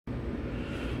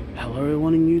Hello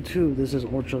everyone in YouTube, this is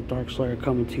Ultra Dark Slayer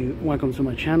coming to you. Welcome to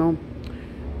my channel.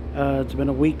 It's been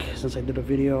a week since I did a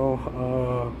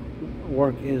video.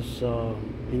 Work is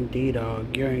indeed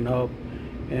gearing up,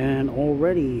 and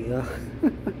already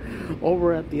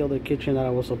over at the other kitchen that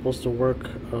I was supposed to work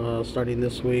starting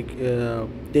this week,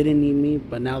 didn't need me,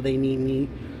 but now they need me.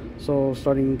 So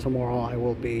starting tomorrow I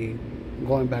will be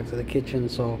going back to the kitchen.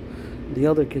 So the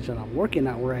other kitchen I'm working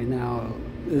at right now,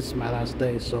 this is my last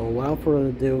day. So without further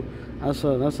ado, that's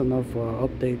enough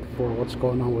update for what's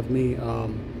going on with me.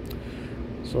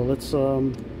 So let's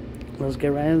get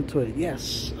right into it.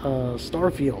 Yes,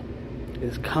 Starfield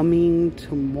is coming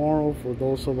tomorrow for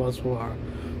those of us who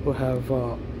have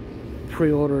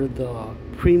pre-ordered the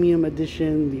premium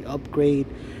edition, the upgrade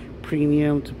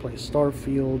premium to play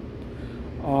Starfield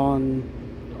on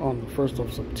the 1st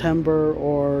of September,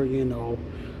 or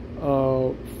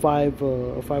 5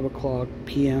 o'clock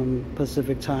p.m.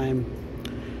 Pacific time,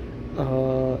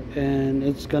 and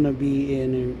it's gonna be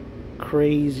a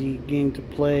crazy game to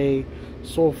play.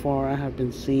 So far I have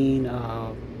been seeing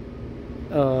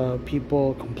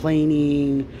people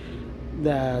complaining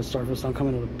that Starfield's not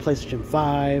coming to the PlayStation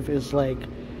 5. It's like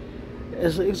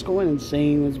it's going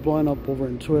insane. It's blowing up over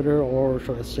in Twitter, or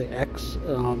should I say X,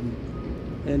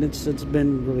 and it's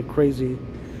been really crazy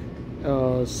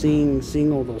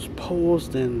seeing all those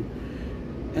posts, and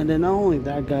then not only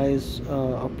that, guys,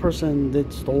 a person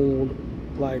that stole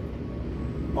like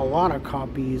a lot of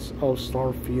copies of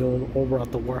Starfield over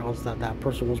at the warehouse that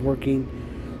person was working.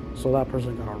 So that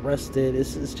person got arrested.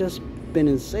 It's just been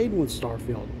insane with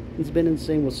Starfield. It's been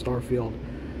insane with Starfield.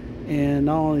 And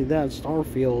not only that,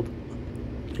 Starfield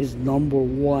is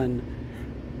 #1,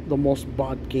 the most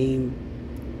bought game,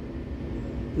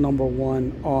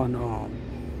 #1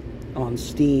 on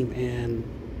Steam, and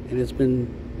it's been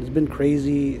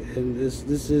crazy. And this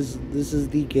is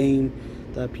the game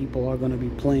that people are going to be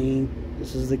playing.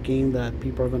 This is the game that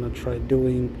people are going to try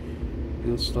doing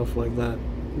and stuff like that.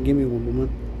 Give me one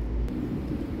moment.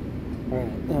 All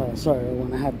right, sorry,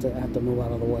 I have to move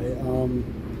out of the way.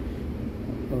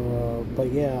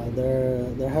 But yeah,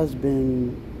 there has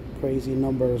been crazy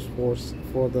numbers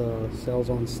for the sales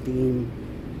on Steam,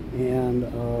 and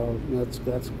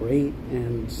that's great.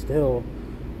 And still,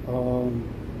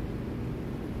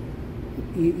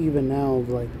 even now,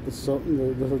 like the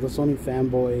Sony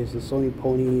fanboys, the Sony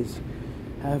ponies,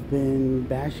 have been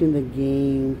bashing the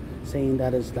game, saying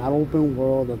that it's not open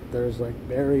world, that there's like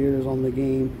barriers on the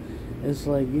game. It's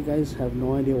like, you guys have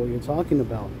no idea what you're talking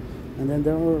about. And then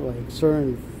there are like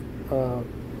certain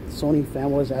Sony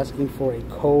fanboys asking for a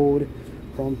code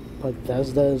from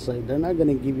Bethesda. It's like, they're not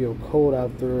gonna give you a code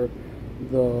after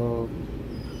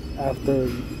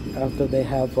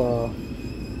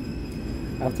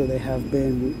they have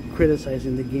been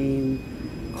criticizing the game,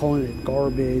 calling it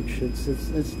garbage. It's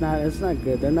not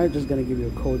good. They're not just gonna give you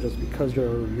a code just because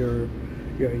you're a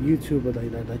YouTuber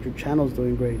that your channel's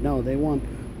doing great. No, they want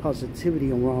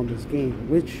positivity around this game,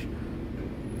 which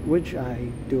I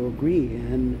do agree,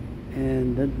 and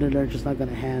they're just not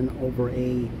gonna hand over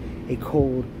a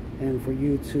code and for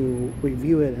you to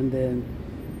review it and then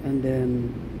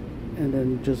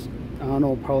just, I don't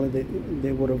know, probably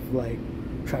they would have like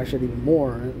trashed it even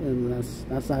more, and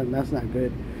that's not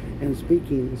good. And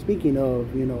speaking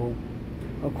of,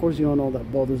 of course, you all know that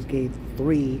Baldur's Gate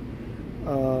 3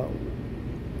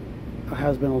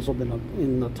 has also been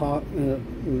in the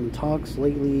talks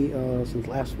lately, since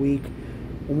last week,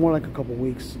 or more like a couple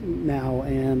weeks now,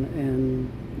 and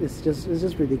it's just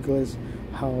ridiculous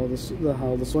how the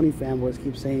Sony fanboys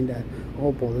keep saying that,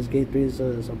 oh, Baldur's Gate 3 is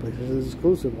a PlayStation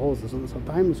exclusive. Oh, it's a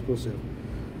time exclusive.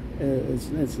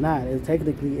 It's not.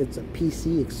 Technically, it's a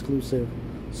PC exclusive.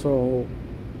 So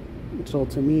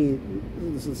to me,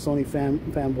 the Sony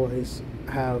fanboys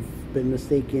have been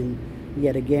mistaken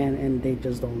yet again, and they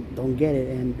just don't get it.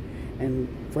 And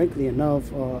frankly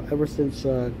enough, ever since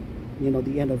the end of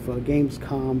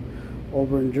Gamescom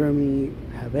over in Germany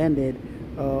have ended,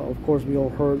 of course we all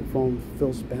heard from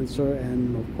Phil Spencer,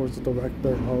 and of course the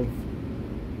director of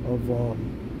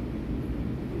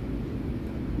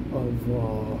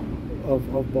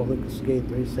Baldur's Gate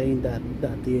 3, saying that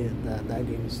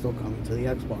game is still coming to the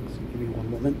Xbox. Give me one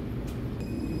moment.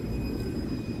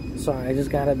 Sorry, I just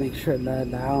gotta make sure that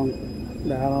I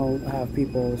don't have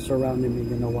people surrounding me,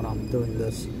 when I'm doing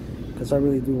this, because I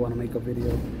really do want to make a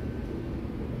video.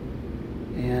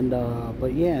 And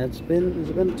but yeah, it's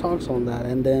been talks on that,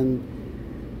 and then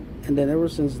ever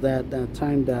since that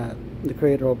time that the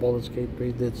creator of Baldur's Gate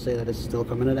 3 did say that it's still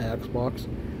coming to the Xbox,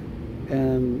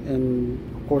 and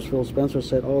of course Phil Spencer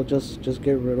said, oh, just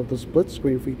get rid of the split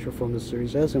screen feature from the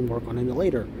Series S and work on it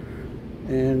later.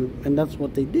 and that's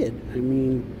what they did. I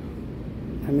mean,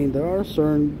 there are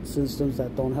certain systems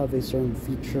that don't have a certain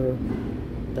feature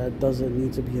that doesn't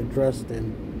need to be addressed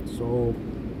in. So,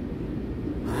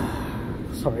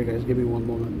 sorry guys, give me one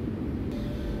moment.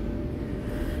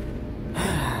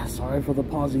 Sorry for the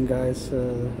pausing, guys.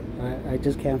 I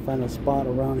just can't find a spot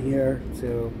around here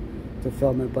to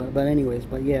film it. But anyways,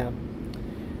 but yeah,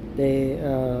 they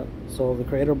so the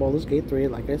creator of Baldur's Gate 3,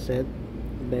 like I said,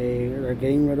 they are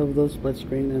getting rid of the split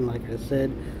screen, and like I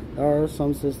said, there are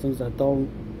some systems that don't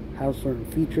have certain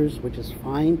features, which is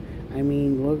fine. I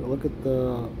mean, look at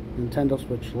the Nintendo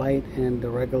Switch Lite and the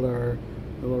regular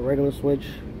Switch,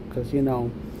 because you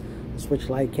know the Switch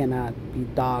Lite cannot be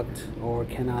docked or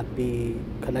cannot be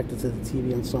connected to the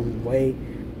TV in some way,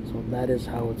 so that is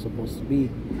how it's supposed to be.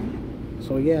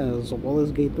 So yeah, so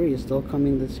Baldur's Gate 3 is still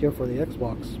coming this year for the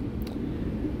Xbox.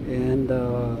 And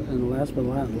last but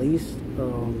not least,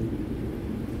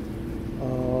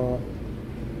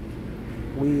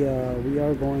 we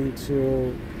are going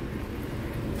to,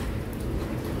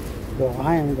 well,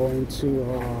 I am going to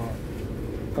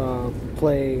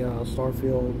play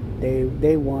Starfield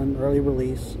day one, early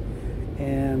release,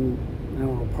 and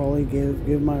I'll probably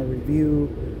give my review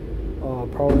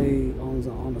probably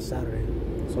on a Saturday.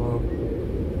 So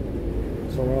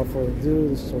without further ado,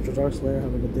 this is Ultra Dark Slayer.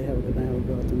 Have a good day, have a good night, have a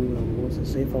good afternoon.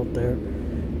 Everyone's safe out there.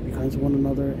 Be kind to one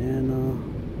another, and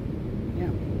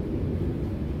yeah.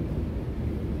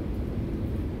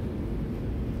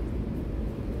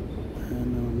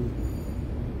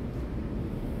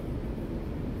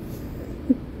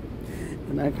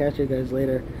 And I'll catch you guys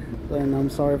later. And I'm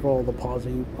sorry for all the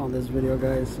pausing on this video,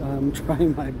 guys. I'm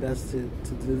trying my best to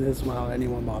do this without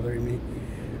anyone bothering me.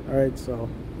 Alright, so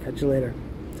catch you later.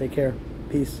 Take care.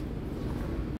 Peace.